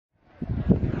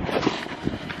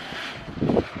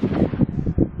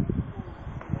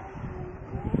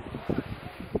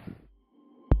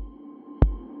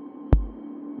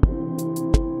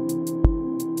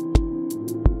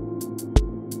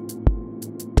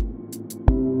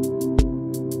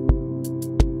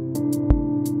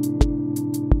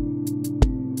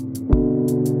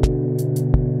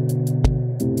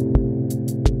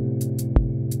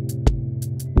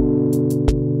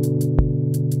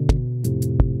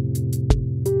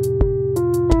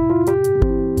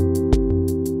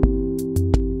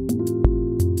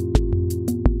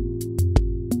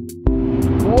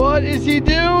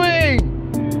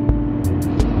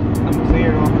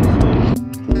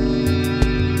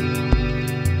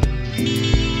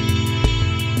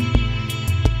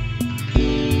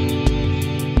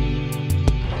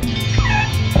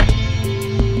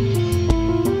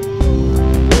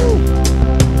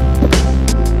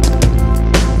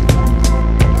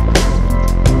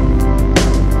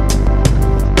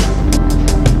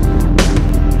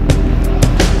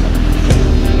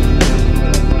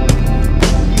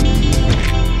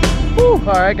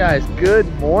Alright guys, good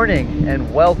morning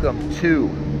and welcome to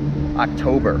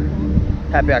October.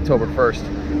 Happy October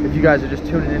 1st. If you guys are just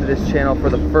tuning into this channel for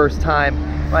the first time,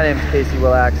 my name is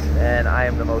Willax and I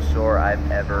am the most sore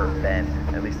I've ever been.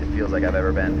 At least it feels like I've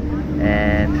ever been.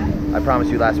 And I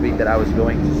promised you last week that I was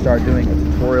going to start doing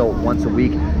a tutorial once a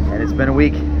week, and it's been a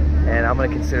week, and I'm going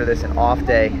to consider this an off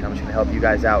day. I'm just going to help you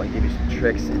guys out and give you some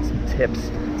tricks and some tips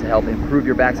to help improve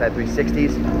your backside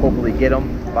 360s, hopefully get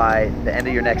them by the end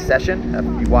of your next session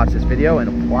after you watch this video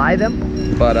and apply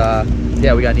them. But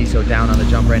yeah, we got Niso down on the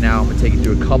jump right now. I'm gonna take you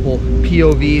through a couple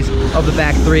POVs of the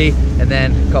back three and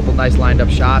then a couple nice lined up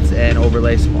shots and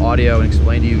overlay some audio and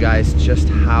explain to you guys just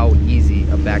how easy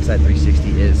a backside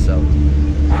 360 is. So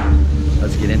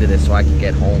let's get into this so I can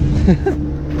get home.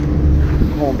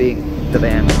 Home being the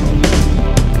van.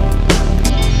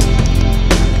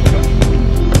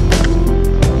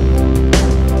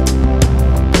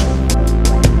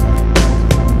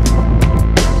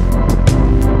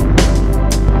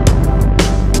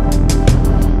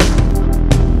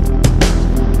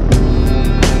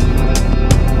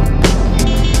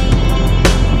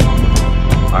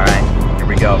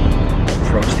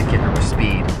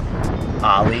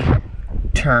 Ollie,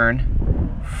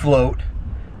 turn, float,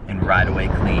 and ride away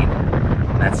clean.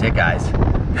 And that's it, guys.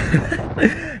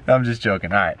 No, I'm just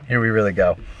joking. All right, here we really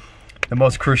go. The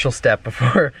most crucial step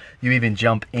before you even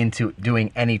jump into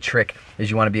doing any trick is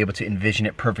you want to be able to envision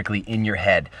it perfectly in your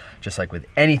head. Just like with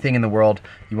anything in the world,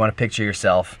 you want to picture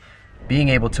yourself being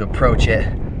able to approach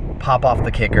it, pop off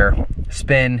the kicker,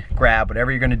 spin, grab,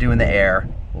 whatever you're going to do in the air,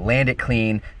 land it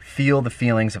clean, feel the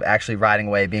feelings of actually riding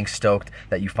away, being stoked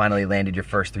that you finally landed your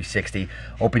first 360,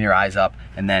 open your eyes up,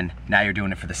 and then now you're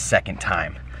doing it for the second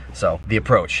time. So the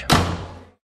approach.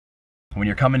 When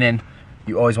you're coming in,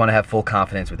 you always want to have full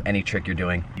confidence with any trick you're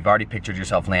doing. You've already pictured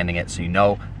yourself landing it, so you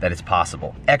know that it's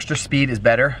possible. Extra speed is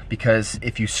better because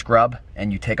if you scrub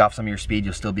and you take off some of your speed,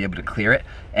 you'll still be able to clear it,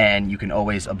 and you can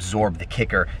always absorb the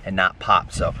kicker and not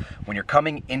pop. So when you're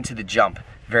coming into the jump,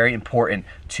 very important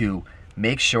to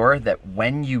make sure that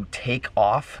when you take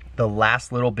off, the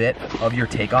last little bit of your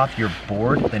takeoff, your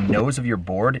board, the nose of your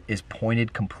board is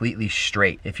pointed completely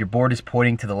straight. If your board is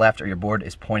pointing to the left or your board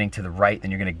is pointing to the right,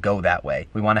 then you're gonna go that way.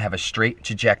 We wanna have a straight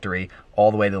trajectory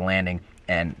all the way to the landing,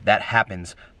 and that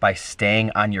happens by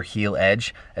staying on your heel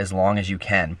edge as long as you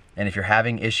can. And if you're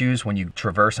having issues when you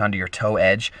traverse onto your toe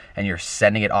edge and you're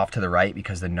sending it off to the right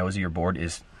because the nose of your board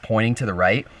is pointing to the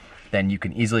right, then you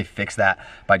can easily fix that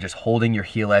by just holding your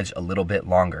heel edge a little bit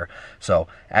longer. So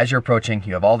as you're approaching,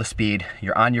 you have all the speed,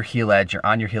 you're on your heel edge,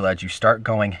 you start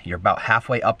going, you're about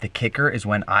halfway up the kicker is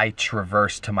when I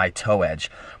traverse to my toe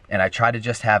edge. And I try to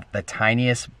just have the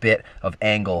tiniest bit of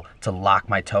angle to lock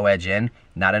my toe edge in,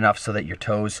 not enough so that your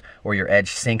toes or your edge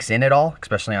sinks in at all,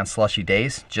 especially on slushy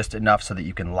days, just enough so that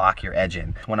you can lock your edge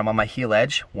in. When I'm on my heel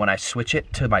edge, when I switch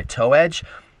it to my toe edge,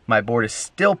 my board is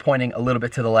still pointing a little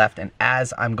bit to the left, and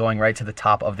as I'm going right to the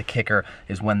top of the kicker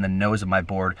is when the nose of my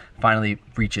board finally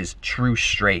reaches true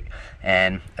straight.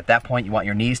 And at that point, you want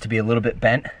your knees to be a little bit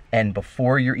bent, and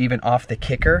before you're even off the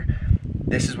kicker,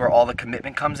 this is where all the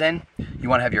commitment comes in. You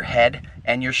want to have your head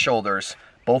and your shoulders,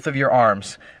 both of your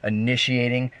arms,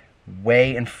 initiating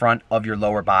way in front of your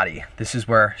lower body. This is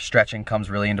where stretching comes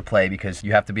really into play because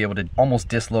you have to be able to almost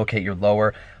dislocate your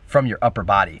lower from your upper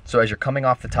body. So as you're coming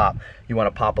off the top, you want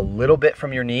to pop a little bit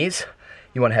from your knees.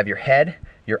 You want to have your head,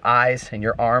 your eyes, and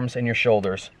your arms and your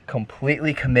shoulders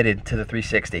completely committed to the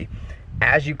 360.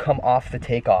 As you come off the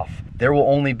takeoff, there will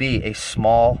only be a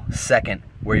small second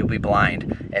where you'll be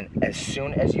blind. And as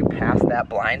soon as you pass that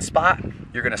blind spot,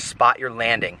 you're gonna spot your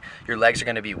landing. Your legs are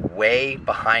gonna be way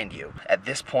behind you. At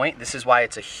this point, this is why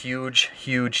it's a huge,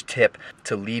 huge tip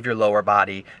to leave your lower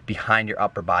body behind your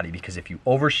upper body, because if you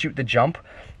overshoot the jump,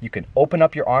 you can open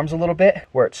up your arms a little bit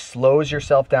where it slows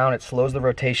yourself down, it slows the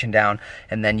rotation down,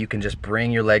 and then you can just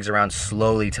bring your legs around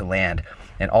slowly to land.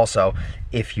 And also,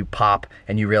 if you pop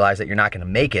and you realize that you're not gonna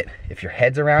make it, if your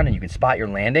head's around and you can spot your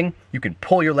landing, you can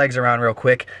pull your legs around real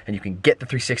quick and you can get the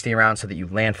 360 around so that you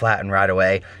land flat and ride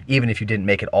away, even if you didn't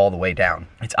make it all the way down.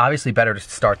 It's obviously better to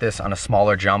start this on a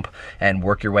smaller jump and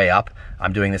work your way up.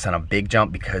 I'm doing this on a big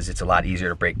jump because it's a lot easier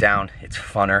to break down. It's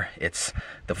funner. It's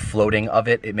the floating of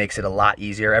it. It makes it a lot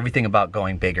easier. Everything about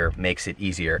going bigger makes it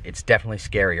easier. It's definitely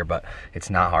scarier, but it's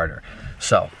not harder.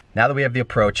 So now that we have the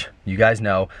approach, you guys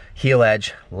know, heel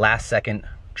edge, last second,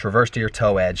 traverse to your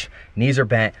toe edge, knees are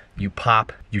bent, you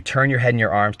pop, you turn your head and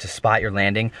your arms to spot your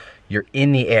landing, you're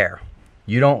in the air.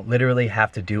 You don't literally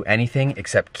have to do anything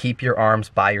except keep your arms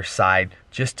by your side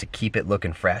just to keep it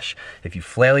looking fresh. If you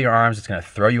flail your arms, it's gonna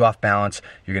throw you off balance.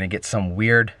 You're gonna get some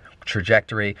weird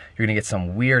trajectory. You're gonna get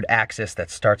some weird axis that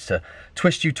starts to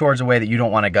twist you towards a way that you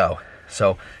don't wanna go.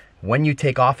 So when you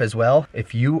take off as well,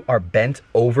 if you are bent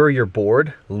over your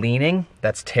board, leaning,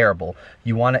 that's terrible.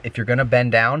 You wanna, if you're gonna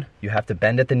bend down, you have to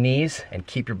bend at the knees and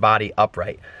keep your body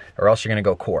upright, or else you're gonna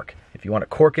go cork. If you wanna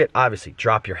cork it, obviously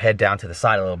drop your head down to the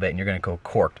side a little bit and you're gonna go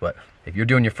corked. But if you're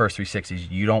doing your first 360s,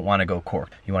 you don't wanna go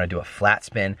corked. You wanna do a flat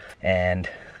spin, and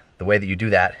the way that you do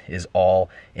that is all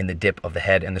in the dip of the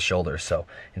head and the shoulders. So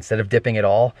instead of dipping at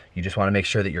all, you just wanna make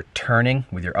sure that you're turning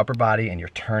with your upper body and you're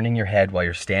turning your head while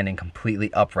you're standing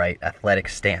completely upright, athletic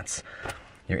stance.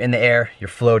 You're in the air, you're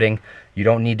floating, you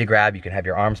don't need to grab, you can have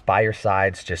your arms by your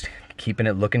sides, just keeping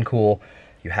it looking cool.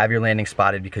 You have your landing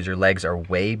spotted because your legs are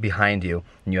way behind you,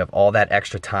 and you have all that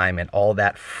extra time and all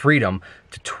that freedom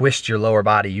to twist your lower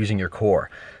body using your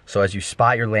core. So as you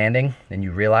spot your landing and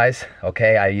you realize,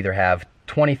 okay, I either have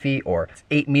 20 feet or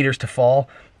 8 meters to fall,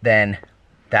 then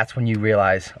that's when you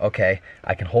realize, okay,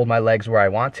 I can hold my legs where I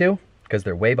want to because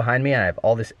they're way behind me and I have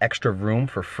all this extra room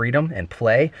for freedom and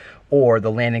play, or the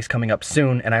landing's coming up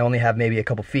soon and I only have maybe a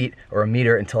couple feet or a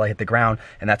meter until I hit the ground,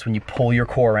 and that's when you pull your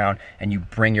core around and you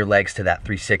bring your legs to that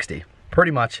 360.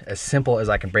 Pretty much as simple as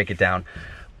I can break it down.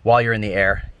 While you're in the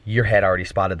air, your head already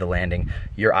spotted the landing,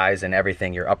 your eyes and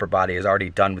everything, your upper body is already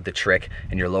done with the trick,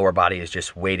 and your lower body is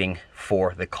just waiting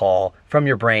for the call from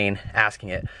your brain, asking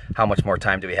it, how much more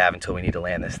time do we have until we need to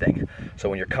land this thing? So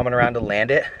when you're coming around to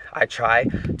land it, I try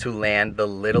to land the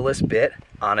littlest bit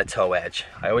on a toe edge.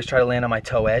 I always try to land on my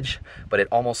toe edge, but it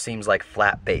almost seems like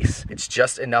flat base. It's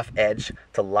just enough edge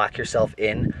to lock yourself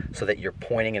in so that you're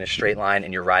pointing in a straight line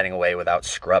and you're riding away without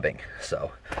scrubbing.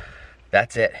 So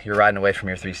that's it, you're riding away from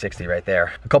your 360 right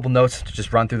there. A couple notes to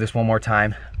just run through this one more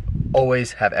time.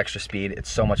 Always have extra speed. It's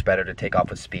so much better to take off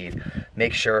with speed.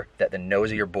 Make sure that the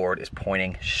nose of your board is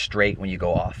pointing straight when you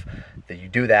go off. That you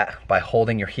do that by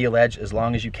holding your heel edge as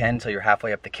long as you can until you're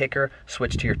halfway up the kicker,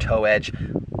 switch to your toe edge,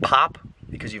 pop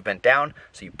because you've bent down,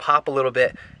 so you pop a little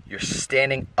bit, you're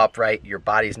standing upright, your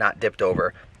body's not dipped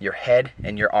over, your head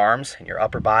and your arms and your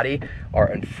upper body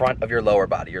are in front of your lower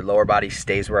body. Your lower body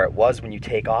stays where it was when you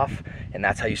take off, and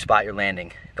that's how you spot your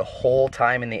landing. The whole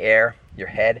time in the air, your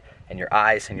head and your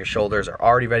eyes and your shoulders are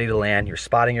already ready to land. You're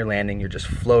spotting your landing, you're just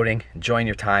floating, enjoying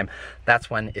your time. That's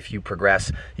when, if you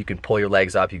progress, you can pull your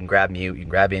legs up, you can grab mute, you can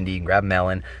grab indie, you can grab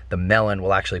melon. The melon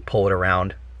will actually pull it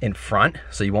around in front,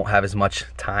 so you won't have as much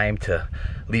time to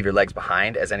leave your legs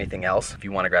behind as anything else. If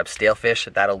you want to grab stale fish,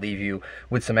 that'll leave you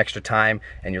with some extra time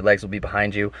and your legs will be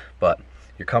behind you. But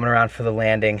you're coming around for the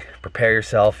landing, prepare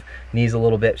yourself, knees a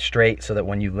little bit straight so that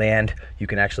when you land, you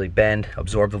can actually bend,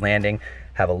 absorb the landing,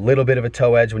 have a little bit of a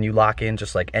toe edge when you lock in,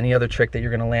 just like any other trick that you're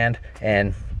gonna land,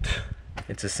 and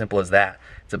it's as simple as that.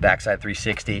 It's a backside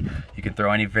 360. You can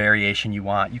throw any variation you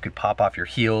want. You could pop off your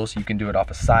heels. You can do it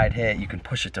off a side hit. You can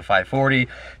push it to 540.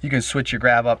 You can switch your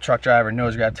grab up, truck drive or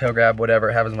nose grab, tail grab,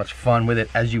 whatever. Have as much fun with it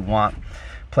as you want.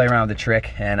 Play around with the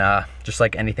trick, and just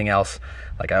like anything else,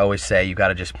 like I always say, you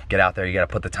gotta just get out there. You gotta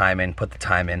put the time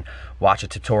in, watch a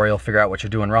tutorial, figure out what you're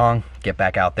doing wrong, get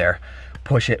back out there.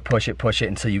 Push it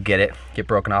until you get it. Get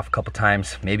broken off a couple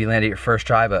times. Maybe land it your first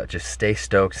try, but just stay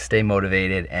stoked, stay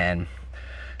motivated, and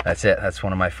that's it. That's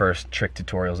one of my first trick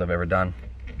tutorials I've ever done.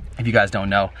 If you guys don't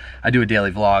know, I do a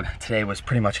daily vlog. Today was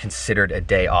pretty much considered a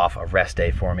day off, a rest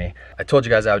day for me. I told you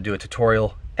guys I would do a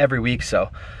tutorial every week, so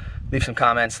leave some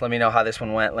comments. Let me know how this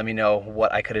one went. Let me know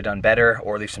what I could have done better,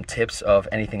 or leave some tips of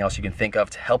anything else you can think of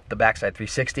to help the backside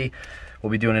 360. We'll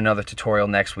be doing another tutorial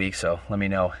next week, so let me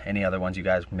know any other ones you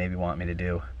guys maybe want me to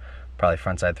do. Probably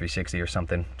frontside 360 or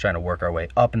something, trying to work our way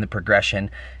up in the progression.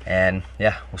 And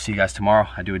yeah, we'll see you guys tomorrow.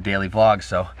 I do a daily vlog,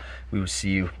 so we will see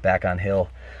you back on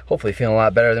hill. Hopefully feeling a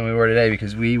lot better than we were today,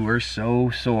 because we were so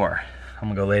sore. I'm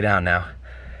gonna go lay down now.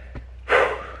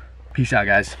 Peace out,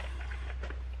 guys.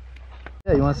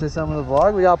 Yeah, you want to say something to the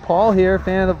vlog? We got Paul here,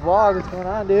 fan of the vlog. What's going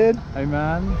on, dude? Hey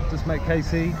man, just met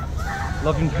Casey.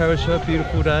 Loving Perisher,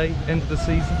 beautiful day, end of the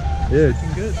season. Dude,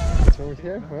 looking good. So we're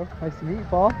here, bro. Nice to meet you,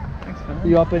 Paul. Thanks, man. Are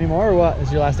you up anymore, or what? Is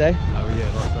it your last day? Oh yeah,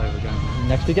 last day we're going.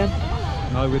 Next weekend?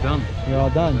 No, we're done. You're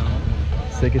all done.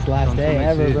 Sickest last Done day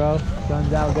ever, year. bro.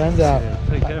 Guns out, guns out. Yeah,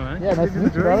 take care, man. Yeah, nice to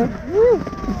meet you, brother.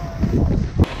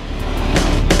 Woo.